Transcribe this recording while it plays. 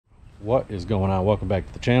What is going on? Welcome back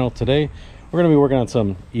to the channel. Today we're going to be working on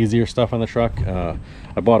some easier stuff on the truck. I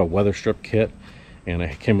bought a weather strip kit and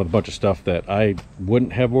it came with a bunch of stuff that I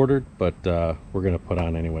wouldn't have ordered, but we're going to put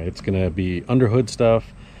on anyway. It's going to be under hood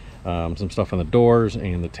stuff, some stuff on the doors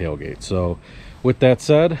and the tailgate. So with that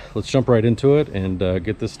said, let's jump right into it and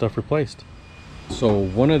get this stuff replaced. So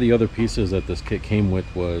one of the other pieces that this kit came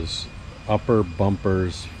with was upper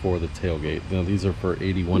bumpers for the tailgate. Now these are for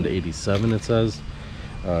 81 to 87, it says.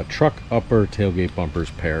 Truck upper tailgate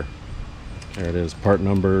bumpers pair. There it is, part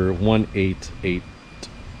number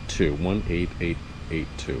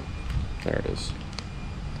 18882. There it is.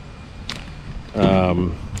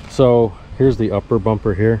 So here's the upper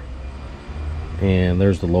bumper here, and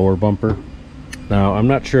there's the lower bumper. Now I'm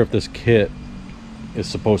not sure if this kit is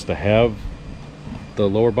supposed to have the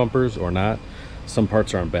lower bumpers or not. Some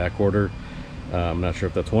parts are on back order. I'm not sure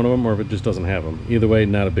if that's one of them or if it just doesn't have them. Either way,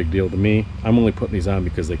 not a big deal to me. I'm only putting these on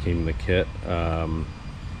because they came in the kit. I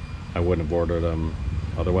wouldn't have ordered them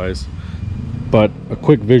otherwise. But a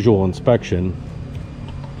quick visual inspection,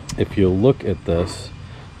 if you look at this,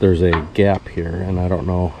 there's a gap here, and I don't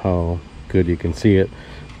know how good you can see it,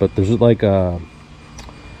 but there's like a,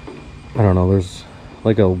 I don't know, there's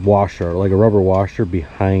like a washer, like a rubber washer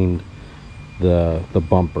behind the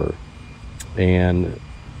bumper. And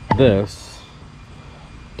this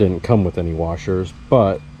didn't come with any washers,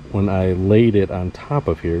 but when I laid it on top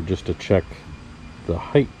of here just to check the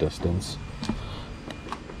height distance,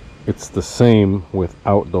 it's the same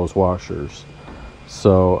without those washers.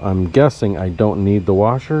 So I'm guessing I don't need the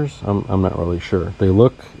washers. I'm not really sure. It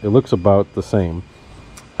looks about the same.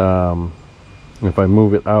 If I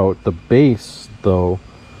move it out, the base though,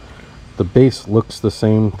 the base looks the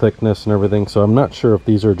same thickness and everything, so I'm not sure if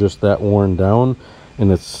these are just that worn down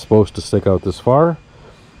and it's supposed to stick out this far,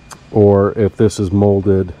 or if this is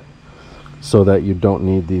molded so that you don't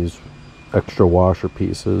need these extra washer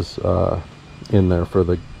pieces in there for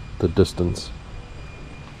the distance.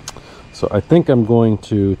 So I think I'm going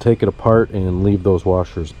to take it apart and leave those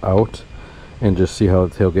washers out and just see how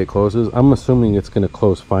the tailgate closes. I'm assuming it's going to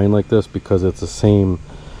close fine like this because it's the same,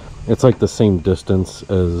 it's like the same distance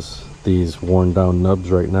as these worn down nubs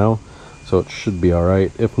right now, so it should be all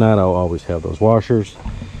right. If not, I'll always have those washers.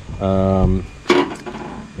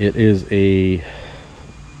 It is a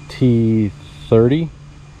T30,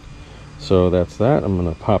 so that's that. I'm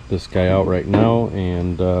gonna pop this guy out right now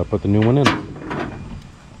and put the new one in.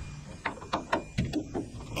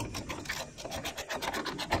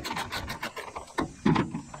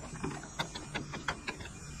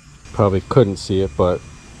 Probably couldn't see it, but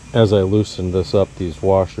as I loosened this up, these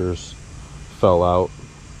washers fell out.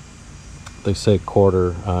 They say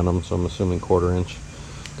quarter on them, so I'm assuming quarter-inch.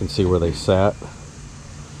 You can see where they sat.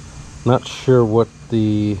 Not sure what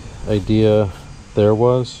the idea there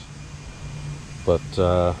was, but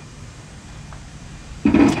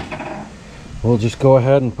we'll just go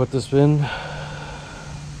ahead and put this in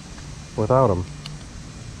without them.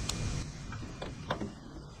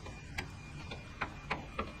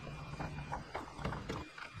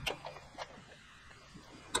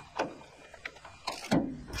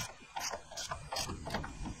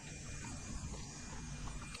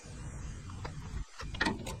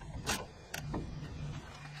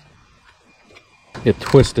 It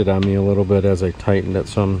twisted on me a little bit as I tightened it,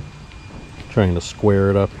 so I'm trying to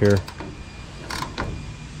square it up here.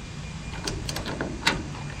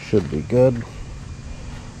 Should be good.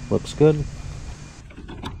 Looks good.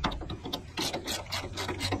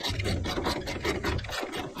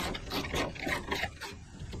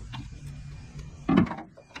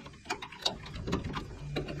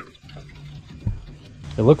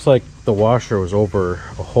 It looks like the washer was over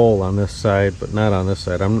a hole on this side, but not on this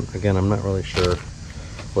side. I'm not really sure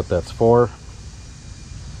what that's for.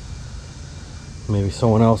 Maybe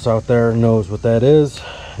someone else out there knows what that is.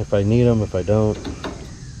 If I need them, if I don't,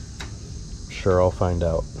 sure, I'll find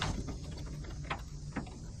out.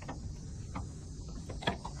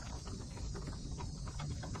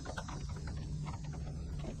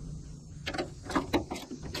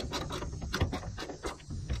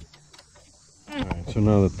 Alright, so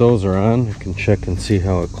now that those are on, I can check and see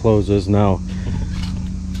how it closes. Now,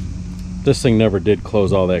 this thing never did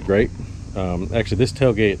close all that great. Actually, this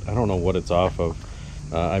tailgate, I don't know what it's off of.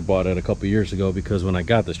 I bought it a couple years ago because when I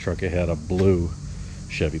got this truck, it had a blue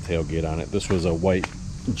Chevy tailgate on it. This was a white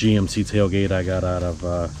GMC tailgate I got out of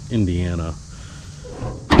Indiana.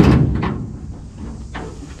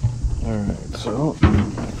 Alright, so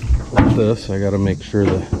with this, I got to make sure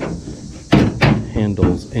the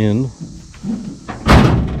handle's in.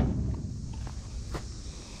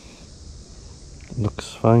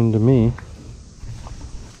 Looks fine to me.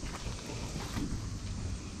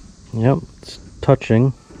 Yep, it's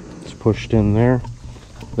touching. It's pushed in there.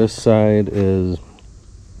 This side is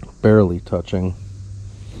barely touching.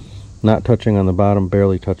 Not touching on the bottom,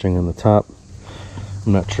 barely touching on the top.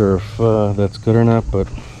 I'm not sure if that's good or not, but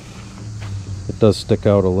it does stick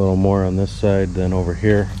out a little more on this side than over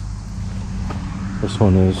here. This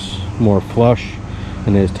one is more flush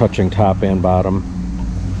and is touching top and bottom.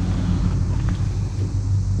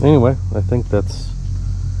 Anyway, I think that's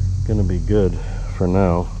gonna be good for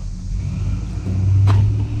now.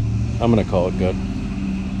 I'm gonna call it good.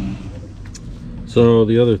 So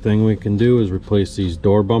the other thing we can do is replace these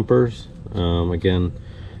door bumpers. Again,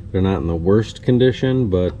 they're not in the worst condition,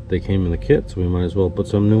 but they came in the kit, so we might as well put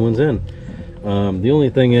some new ones in. The only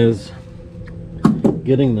thing is,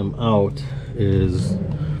 getting them out is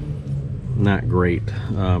not great.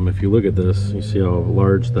 If you look at this, you see how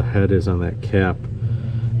large the head is on that cap.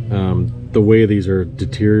 The way these are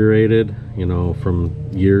deteriorated, you know, from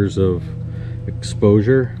years of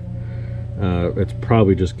exposure, it's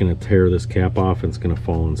probably just going to tear this cap off and it's going to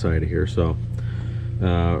fall inside of here. So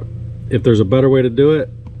if there's a better way to do it,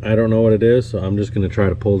 I don't know what it is, so I'm just going to try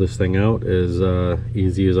to pull this thing out as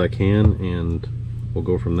easy as I can, and we'll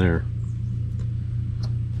go from there.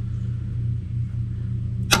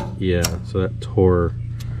 Yeah, so that tore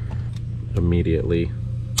immediately,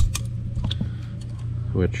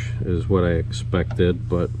 which is what I expected,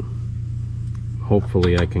 but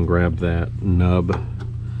hopefully I can grab that nub.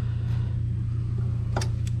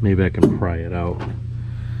 Maybe I can pry it out.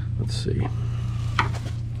 Let's see.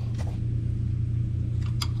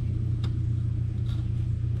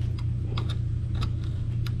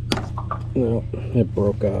 No, it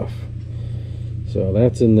broke off. So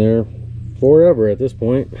that's in there forever at this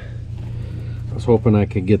point. I was hoping I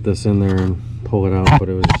could get this in there and pull it out, but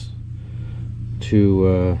it was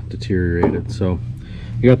too deteriorated. So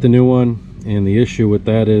you got the new one, and the issue with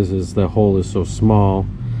that is the hole is so small,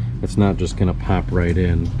 it's not just gonna pop right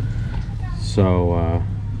in. So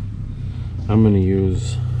I'm gonna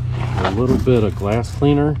use a little bit of glass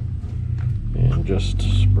cleaner and just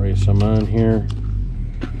spray some on here.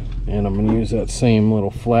 And I'm going to use that same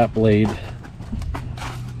little flat blade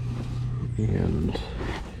and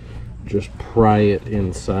just pry it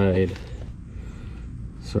inside.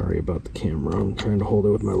 Sorry about the camera, I'm trying to hold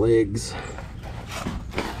it with my legs.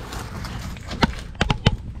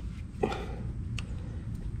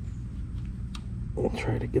 I'll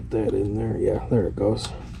try to get that in there. Yeah, there it goes.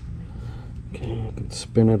 Okay, I can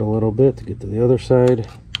spin it a little bit to get to the other side.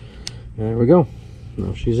 There we go.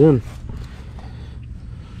 Now she's in.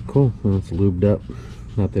 Cool. Well, it's lubed up.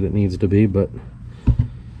 Not that it needs to be, but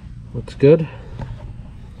looks good.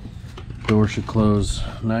 Door should close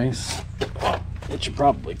nice. It should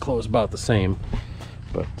probably close about the same,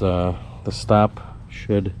 but the stop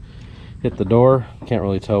should hit the door. Can't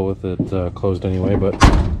really tell with it closed anyway, but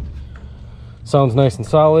sounds nice and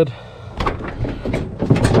solid.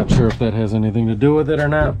 Not sure if that has anything to do with it or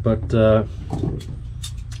not, but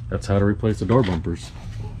that's how to replace the door bumpers.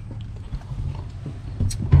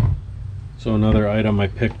 So another item I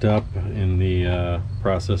picked up in the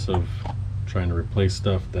process of trying to replace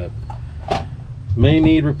stuff that may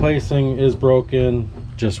need replacing is broken.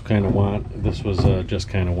 Just kind of want. This was a just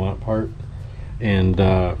kind of want part, and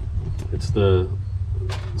it's the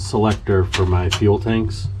selector for my fuel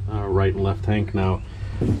tanks, right and left tank. Now,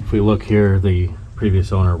 if we look here, the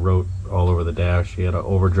previous owner wrote all over the dash. He had an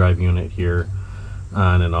overdrive unit here,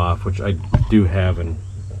 on and off, which I do have an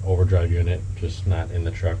overdrive unit, just not in the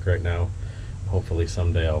truck right now. Hopefully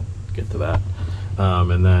someday I'll get to that.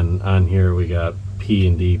 And then on here we got P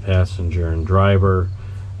and D, passenger and driver.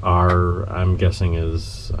 R, I'm guessing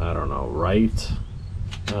is, I don't know, right?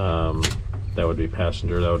 That would be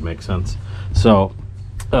passenger, that would make sense. So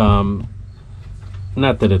not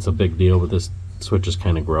that it's a big deal, but this switch is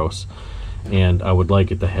kind of gross, and I would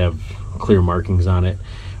like it to have clear markings on it,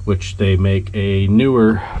 which they make a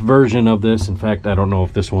newer version of this. In fact, I don't know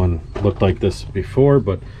if this one looked like this before,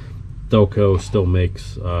 but Delco still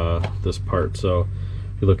makes this part. So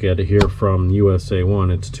if you look at it here from USA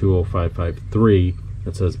 1, it's 20553.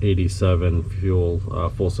 It says 87 fuel,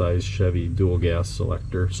 full-size Chevy dual gas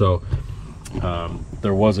selector. So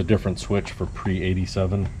there was a different switch for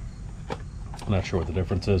pre-87. I'm not sure what the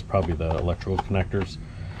difference is, probably the electrical connectors.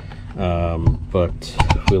 But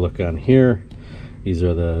if we look on here, these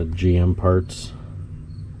are the GM parts.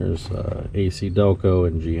 There's AC Delco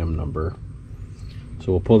and GM number.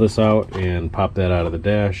 So we'll pull this out and pop that out of the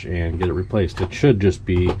dash and get it replaced. It should just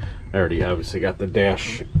be, I already obviously got the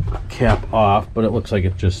dash cap off, but it looks like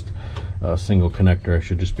it's just a single connector. I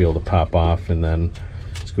should just be able to pop off and then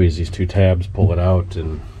squeeze these two tabs, pull it out,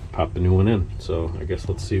 and pop the new one in. So I guess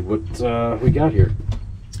let's see what we got here.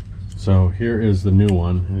 So here is the new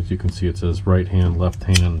one. As you can see, it says right hand, left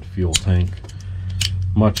hand fuel tank.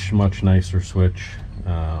 Much nicer switch.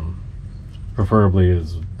 Preferably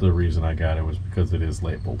is the reason I got it was because it is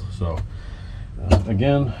labeled. So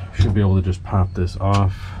again, should be able to just pop this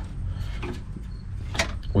off.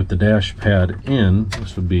 With the dash pad in,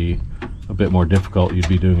 this would be a bit more difficult. You'd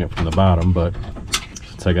be doing it from the bottom, but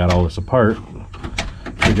since I got all this apart,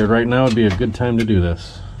 figured right now would be a good time to do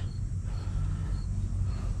this.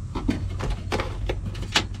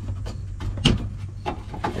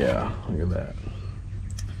 Yeah, look at that.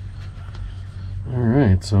 All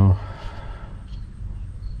right, so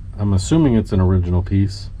I'm assuming it's an original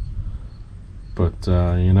piece, but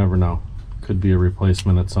you never know. Could be a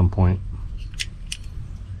replacement at some point.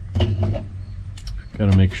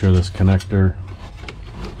 Got to make sure this connector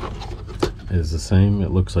is the same.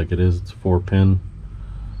 It looks like it is. It's 4-pin.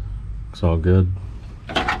 Looks all good.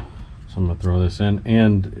 So I'm going to throw this in.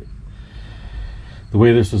 And the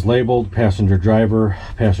way this is labeled, passenger driver,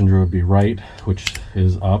 passenger would be right, which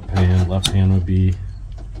is up, and left hand would be,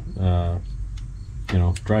 you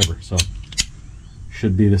know, driver. So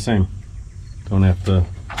should be the same. Don't have to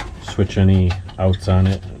switch any outs on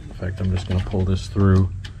it. In fact, I'm just going to pull this through.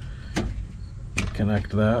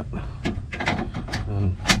 Connect that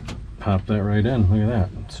and pop that right in. Look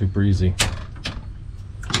at that, super easy.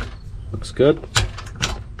 Looks good.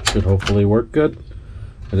 Should hopefully work good.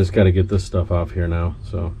 I just got to get this stuff off here now,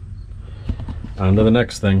 so on to the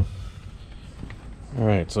next thing. All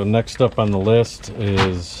right, so next up on the list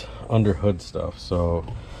is under hood stuff. So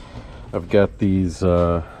I've got these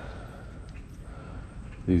well,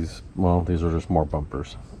 these are just more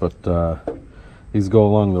bumpers, but these go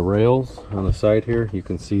along the rails on the side here. You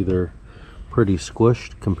can see they're pretty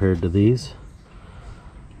squished compared to these.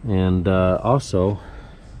 And also,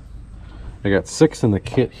 I got 6 in the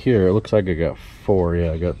kit here. It looks like I got 4.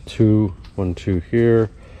 Yeah, I got 1, 2 here,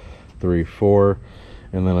 3, 4.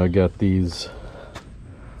 And then I got these,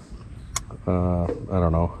 I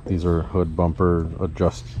don't know, these are hood bumper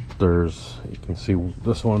adjusters. You can see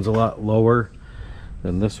this one's a lot lower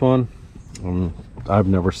than this one. I've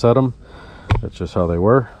never set them. That's just how they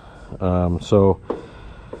were. So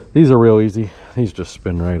these are real easy. These just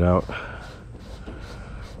spin right out.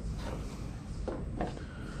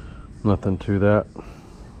 Nothing to that.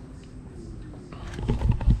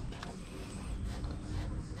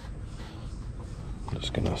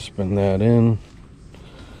 Just gonna spin that in.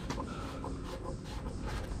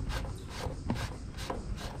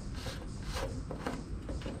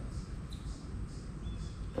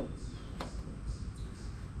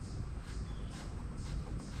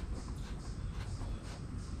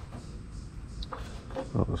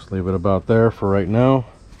 I'll just leave it about there for right now.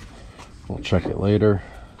 We'll check it later.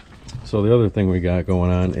 So the other thing we got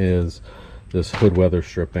going on is this hood weather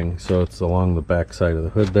stripping. So it's along the back side of the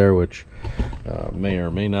hood there, which may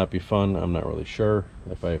or may not be fun. I'm not really sure.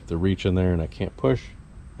 If I have to reach in there and I can't push,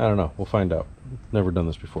 I don't know. We'll find out. Never done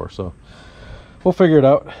this before, so we'll figure it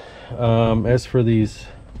out. As for these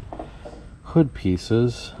hood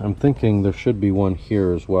pieces, I'm thinking there should be one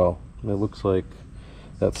here as well. It looks like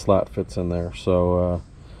that slot fits in there, so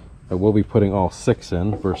I will be putting all 6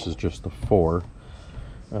 in versus just the 4,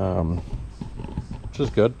 which is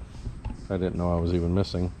good. I didn't know I was even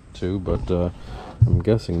missing 2, but I'm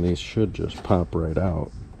guessing these should just pop right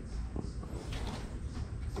out,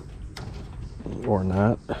 or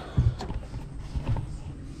not.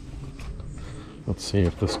 Let's see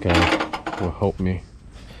if this guy will help me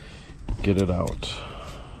get it out.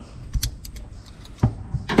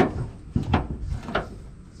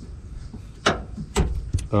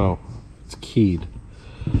 Oh, it's keyed.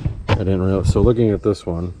 I didn't realize. So looking at this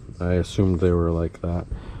one, I assumed they were like that.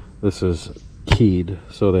 This is keyed,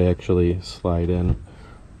 so they actually slide in,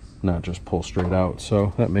 not just pull straight out.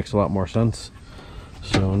 So that makes a lot more sense.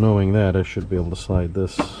 So knowing that, I should be able to slide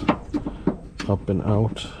this up and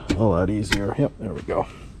out a lot easier. Yep, there we go.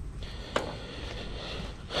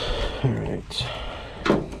 All right.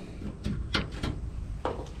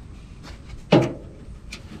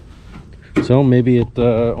 So maybe it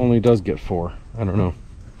only does get 4. I don't know.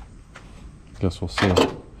 Guess we'll see.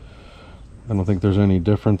 I don't think there's any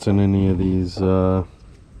difference in any of these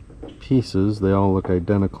pieces. They all look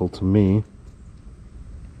identical to me.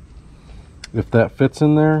 If that fits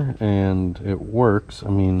in there and it works, I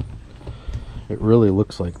mean, it really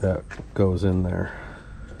looks like that goes in there.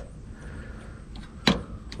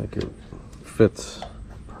 Like it fits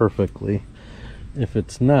perfectly. If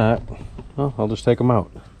it's not, well, I'll just take them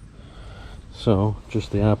out. So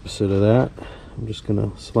just the opposite of that. I'm just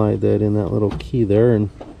gonna slide that in that little key there and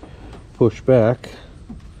push back,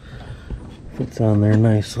 fits on there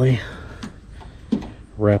nicely.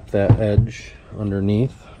 Wrap that edge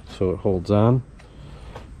underneath so it holds on.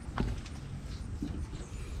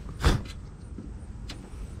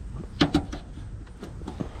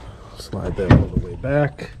 Slide that all the way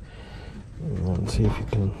back, and then see if you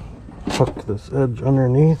can hook this edge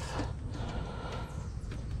underneath.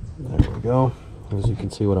 There we go. As you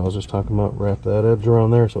can see what I was just talking about, wrap that edge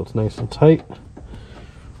around there so it's nice and tight.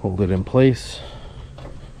 Hold it in place.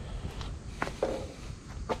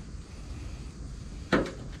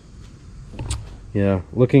 Yeah,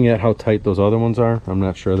 looking at how tight those other ones are, I'm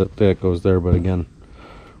not sure that that goes there, but again,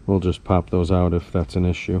 we'll just pop those out if that's an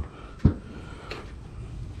issue.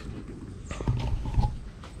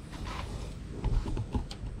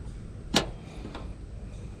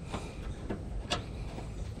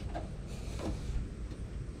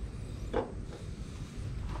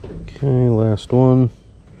 Okay, last one.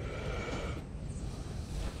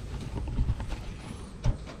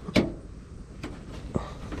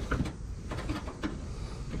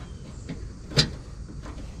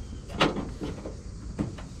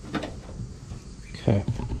 Okay,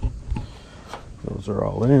 those are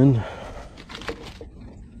all in.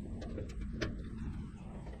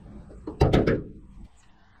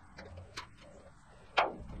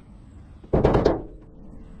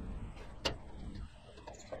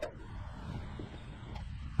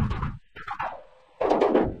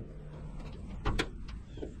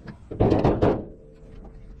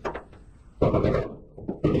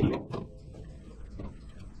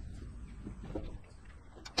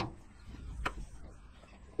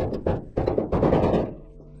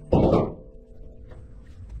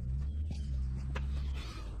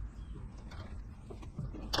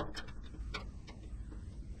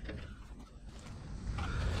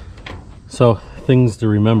 So things to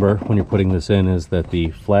remember when you're putting this in is that the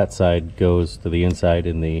flat side goes to the inside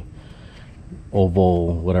and the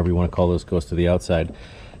oval, whatever you want to call this, goes to the outside.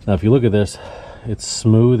 Now if you look at this, it's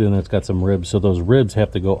smooth and it's got some ribs, so those ribs have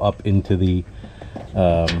to go up into the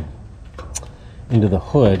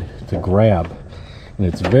hood to grab, and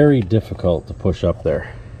it's very difficult to push up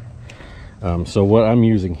there. So what I'm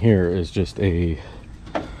using here is just a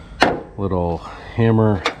little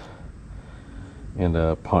hammer and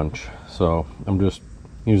a punch. So I'm just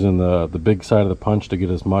using the big side of the punch to get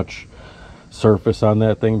as much surface on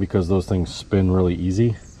that thing, because those things spin really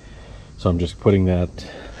easy. So I'm just putting that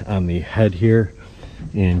on the head here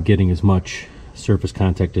and getting as much surface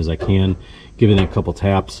contact as I can, giving it a couple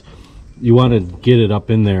taps. You want to get it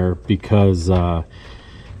up in there because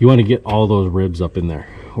you want to get all those ribs up in there,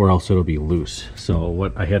 or else it'll be loose. So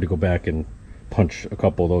what I had to go back and punch a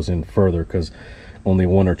couple of those in further because only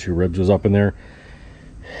 1 or 2 ribs was up in there.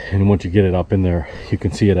 And once you get it up in there, you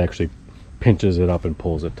can see it actually pinches it up and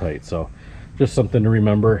pulls it tight. So just something to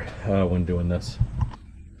remember when doing this.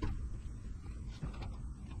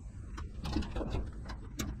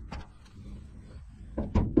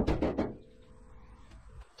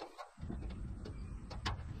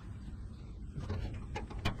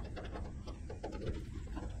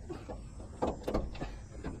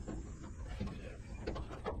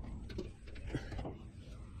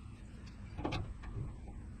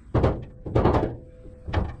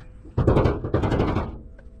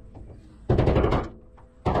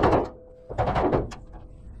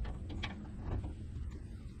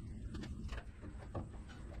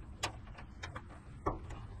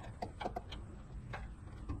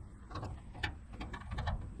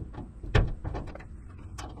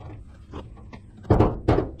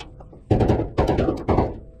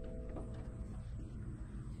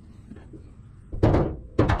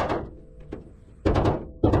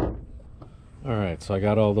 Alright, so I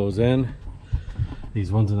got all those in.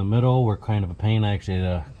 These ones in the middle were kind of a pain. I actually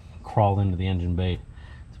had to crawl into the engine bay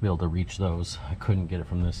to be able to reach those. I couldn't get it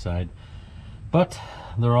from this side. But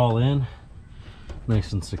they're all in,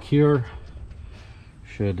 nice and secure.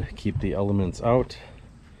 Should keep the elements out.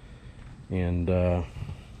 And, you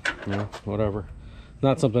know, whatever.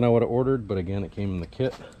 Not something I would have ordered, but again, it came in the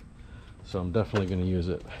kit. So I'm definitely going to use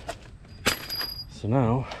it. So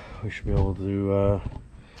now we should be able to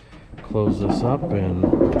close this up, and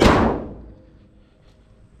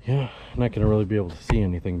yeah, not going to really be able to see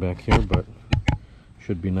anything back here, but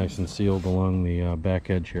should be nice and sealed along the back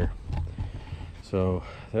edge here. So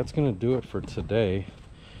that's going to do it for today.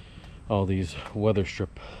 All these weather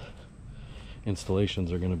strip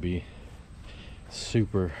installations are going to be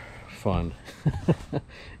super fun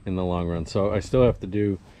in the long run. So I still have to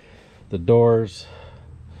do the doors,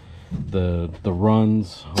 the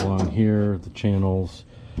runs along here, the channels,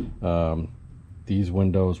 these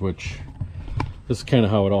windows, which This is kind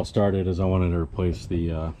of how it all started, is I wanted to replace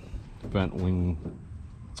the vent wing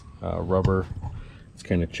rubber. It's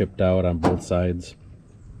kind of chipped out on both sides,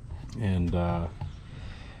 and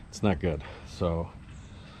it's not good. So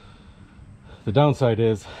the downside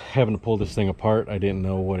is having to pull this thing apart. I didn't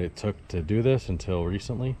know what it took to do this until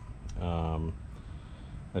recently. I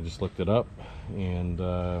just looked it up, and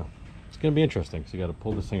it's gonna be interesting. So you got to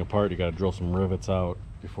pull this thing apart, you got to drill some rivets out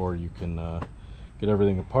before you can get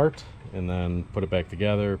everything apart, and then put it back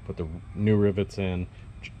together, put the new rivets in.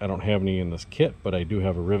 I don't have any in this kit, but I do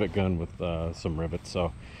have a rivet gun with some rivets,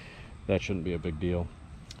 so that shouldn't be a big deal.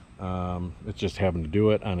 It's just having to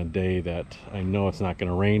do it on a day that I know it's not going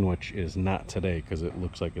to rain, which is not today, because it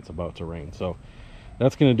looks like it's about to rain. So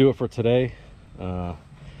that's going to do it for today.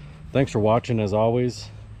 Thanks for watching. As always,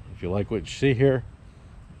 if you like what you see here,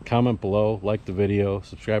 comment below, like the video,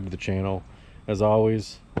 subscribe to the channel. As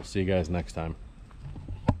always, we'll see you guys next time.